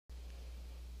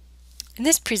In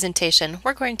this presentation,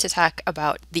 we're going to talk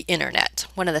about the internet,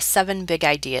 one of the 7 big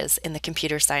ideas in the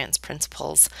computer science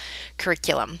principles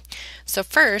curriculum. So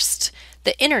first,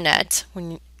 the internet,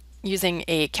 when using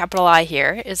a capital I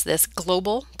here, is this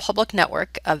global public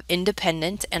network of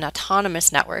independent and autonomous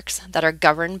networks that are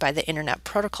governed by the Internet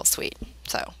Protocol Suite.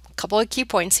 So a couple of key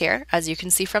points here. As you can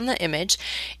see from the image,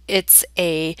 it's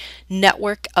a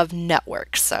network of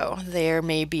networks. So there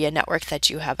may be a network that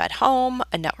you have at home,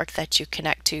 a network that you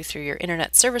connect to through your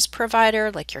internet service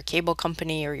provider, like your cable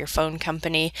company or your phone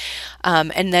company,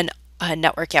 and then a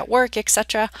network at work,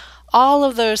 etc. All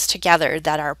of those together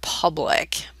that are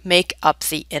public make up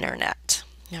the internet.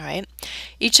 All right.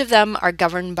 Each of them are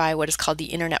governed by what is called the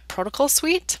Internet Protocol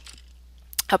Suite.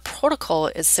 A protocol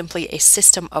is simply a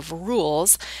system of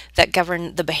rules that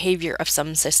govern the behavior of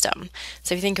some system.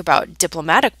 So if you think about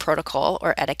diplomatic protocol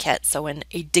or etiquette, so when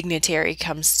a dignitary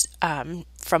comes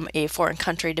from a foreign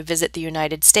country to visit the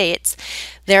United States,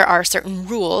 there are certain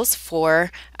rules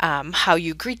for how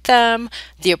you greet them,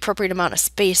 the appropriate amount of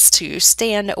space to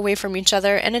stand away from each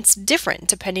other, and it's different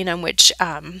depending on which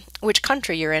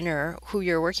country you're in or who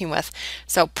you're working with.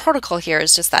 So protocol here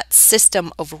is just that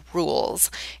system of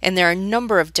rules, and there are a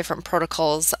number of different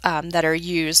protocols that are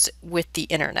used with the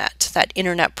internet. That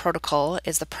internet protocol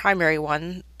is the primary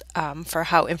one for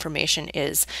how information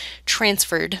is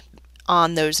transferred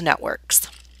on those networks.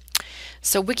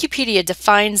 So Wikipedia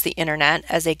defines the internet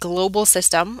as a global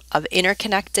system of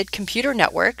interconnected computer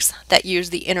networks that use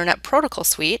the Internet Protocol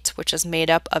Suite, which is made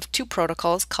up of 2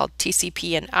 protocols called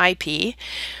TCP and IP.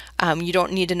 You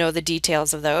don't need to know the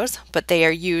details of those, but they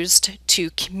are used to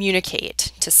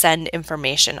communicate, to send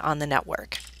information on the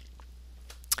network.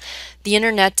 The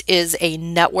internet is a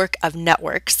network of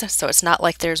networks, so it's not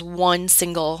like there's one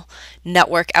single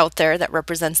network out there that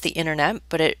represents the internet,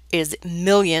 but it is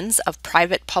millions of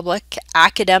private, public,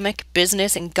 academic,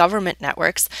 business, and government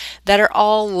networks that are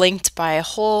all linked by a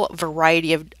whole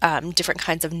variety of different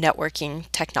kinds of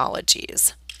networking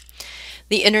technologies.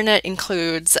 The internet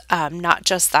includes not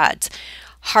just that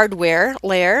hardware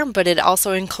layer, but it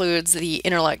also includes the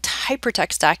interlocked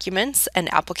hypertext documents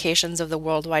and applications of the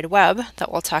World Wide Web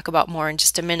that we'll talk about more in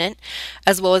just a minute,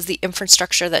 as well as the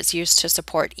infrastructure that's used to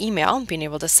support email, being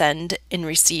able to send and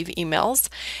receive emails,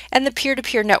 and the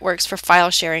peer-to-peer networks for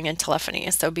file sharing and telephony,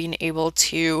 so being able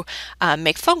to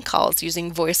make phone calls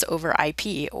using voice over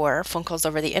IP or phone calls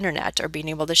over the internet, or being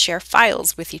able to share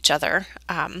files with each other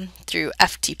through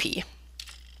FTP.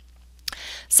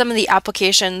 Some of the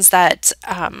applications that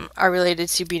are related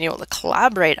to being able to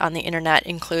collaborate on the internet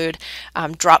include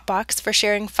Dropbox for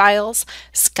sharing files,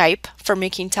 Skype for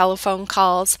making telephone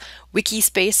calls,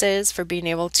 Wikispaces for being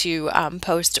able to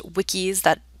post wikis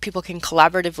that people can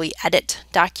collaboratively edit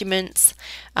documents,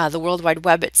 the World Wide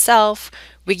Web itself.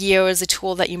 Wigio is a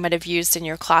tool that you might have used in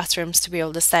your classrooms to be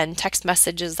able to send text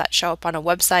messages that show up on a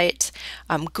website.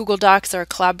 Google Docs are a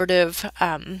collaborative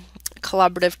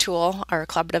tool or a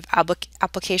collaborative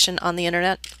application on the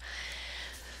internet.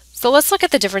 So let's look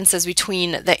at the differences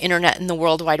between the internet and the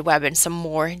World Wide Web in some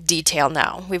more detail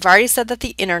now. We've already said that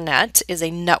the internet is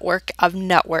a network of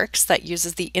networks that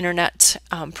uses the Internet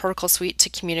Protocol Suite to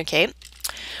communicate.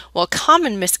 Well, a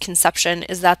common misconception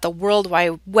is that the World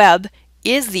Wide Web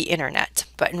is the internet,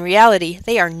 but in reality,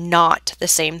 they are not the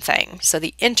same thing. So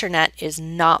the internet is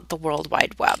not the World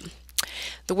Wide Web.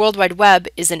 The World Wide Web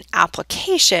is an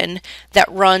application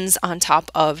that runs on top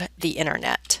of the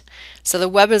internet. So the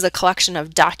web is a collection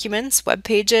of documents, web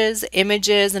pages,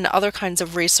 images, and other kinds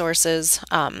of resources,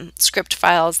 script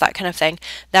files, that kind of thing,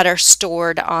 that are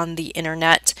stored on the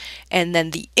internet. And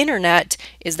then the internet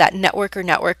is that network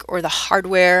or the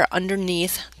hardware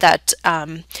underneath that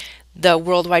the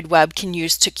World Wide Web can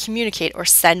use to communicate or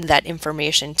send that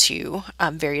information to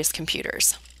various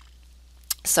computers.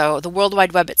 So the World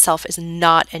Wide Web itself is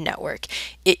not a network.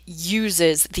 It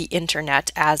uses the internet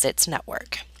as its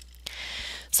network.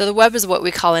 So the web is what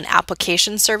we call an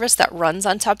application service that runs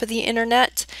on top of the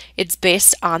internet. It's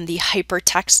based on the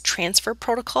Hypertext Transfer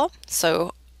Protocol.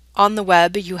 So on the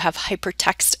web, you have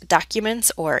hypertext documents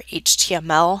or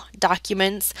HTML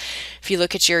documents. If you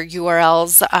look at your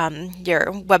URLs,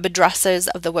 your web addresses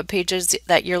of the web pages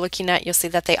that you're looking at, you'll see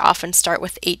that they often start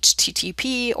with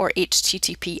HTTP or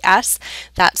HTTPS.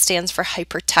 That stands for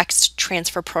Hypertext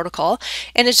Transfer Protocol,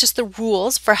 and it's just the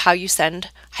rules for how you send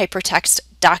hypertext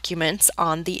documents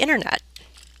on the internet.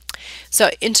 So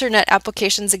internet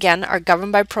applications, again, are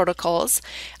governed by protocols.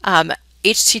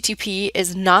 HTTP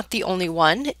is not the only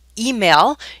one.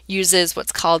 Email uses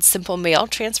what's called Simple Mail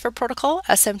Transfer Protocol,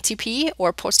 SMTP,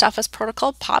 or Post Office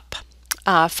Protocol, POP.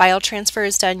 File transfer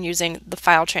is done using the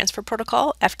File Transfer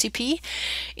Protocol, FTP.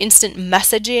 Instant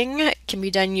messaging can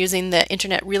be done using the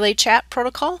Internet Relay Chat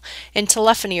Protocol. And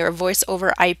telephony, or voice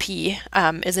over IP,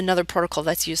 is another protocol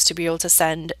that's used to be able to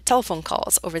send telephone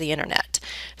calls over the Internet.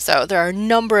 So there are a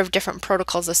number of different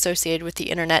protocols associated with the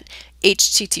Internet.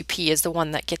 HTTP is the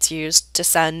one that gets used to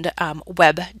send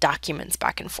web documents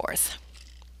back and forth.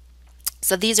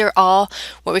 So these are all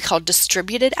what we call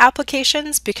distributed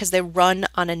applications because they run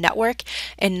on a network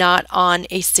and not on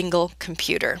a single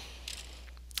computer.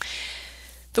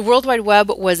 The World Wide Web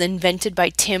was invented by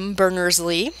Tim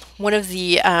Berners-Lee. One of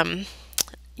the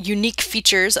unique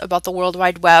features about the World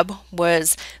Wide Web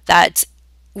was that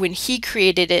when he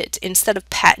created it, instead of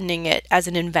patenting it as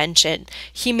an invention,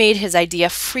 he made his idea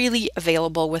freely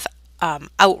available without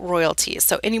royalties.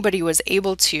 So anybody was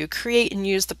able to create and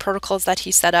use the protocols that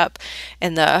he set up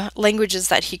and the languages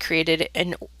that he created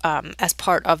as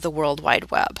part of the World Wide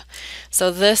Web.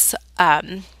 So this,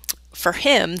 for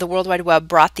him, the World Wide Web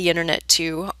brought the Internet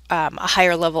to a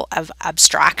higher level of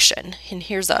abstraction. And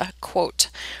here's a quote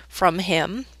from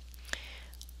him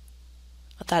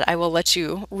that I will let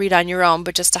you read on your own,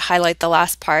 but just to highlight the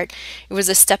last part, it was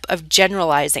a step of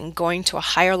generalizing, going to a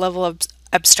higher level of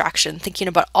abstraction, thinking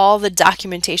about all the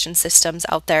documentation systems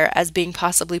out there as being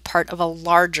possibly part of a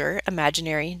larger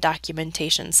imaginary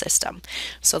documentation system.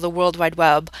 So the World Wide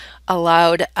Web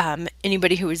allowed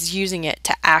anybody who was using it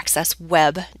to access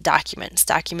web documents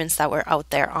that were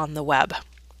out there on the web.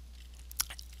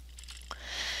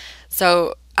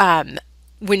 So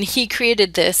when he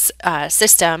created this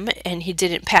system, and he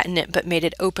didn't patent it but made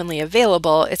it openly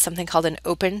available, it's something called an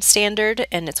open standard,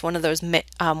 and it's one of those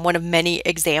one of many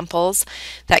examples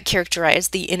that characterize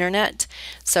the Internet.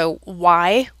 So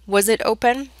why was it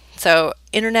open? So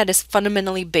Internet is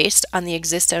fundamentally based on the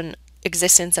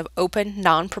existence of open,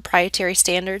 non-proprietary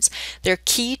standards. They're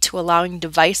key to allowing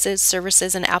devices,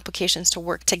 services, and applications to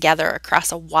work together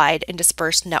across a wide and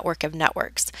dispersed network of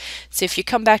networks. So if you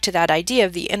come back to that idea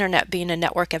of the Internet being a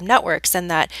network of networks and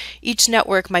that each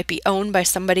network might be owned by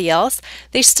somebody else,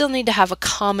 they still need to have a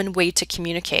common way to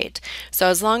communicate. So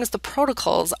as long as the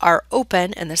protocols are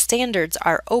open and the standards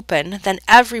are open, then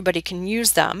everybody can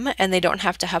use them and they don't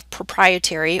have to have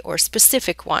proprietary or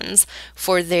specific ones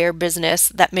for their business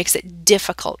that makes it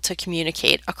difficult to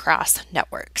communicate across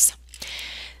networks.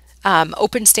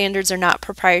 Open standards are not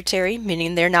proprietary,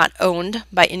 meaning they're not owned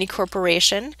by any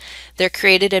corporation. They're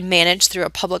created and managed through a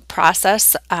public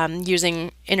process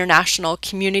using international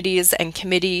communities and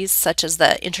committees such as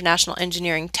the International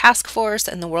Engineering Task Force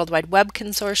and the World Wide Web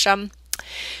Consortium.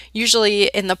 Usually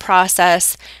in the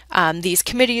process, these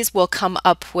committees will come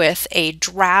up with a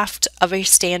draft of a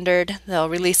standard. They'll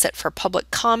release it for public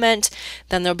comment.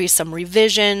 Then there'll be some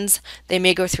revisions. They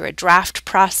may go through a draft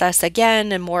process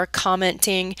again and more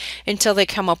commenting until they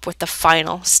come up with the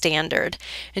final standard.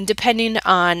 And depending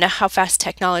on how fast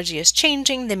technology is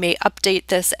changing, they may update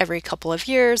this every couple of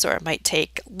years, or it might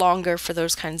take longer for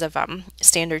those kinds of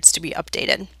standards to be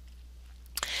updated.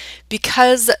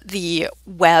 Because the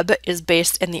web is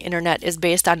based and the Internet is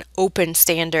based on open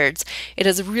standards, it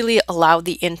has really allowed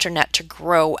the Internet to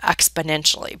grow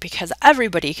exponentially because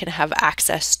everybody can have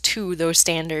access to those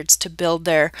standards to build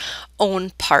their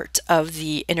own part of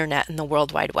the Internet and the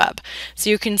World Wide Web. So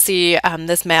you can see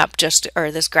this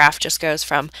graph just goes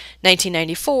from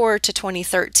 1994 to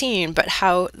 2013, but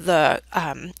how the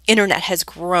Internet has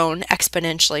grown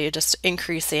exponentially, just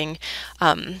increasing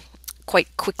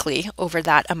quite quickly over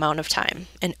that amount of time,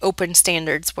 and open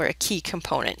standards were a key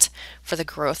component for the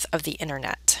growth of the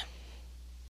Internet.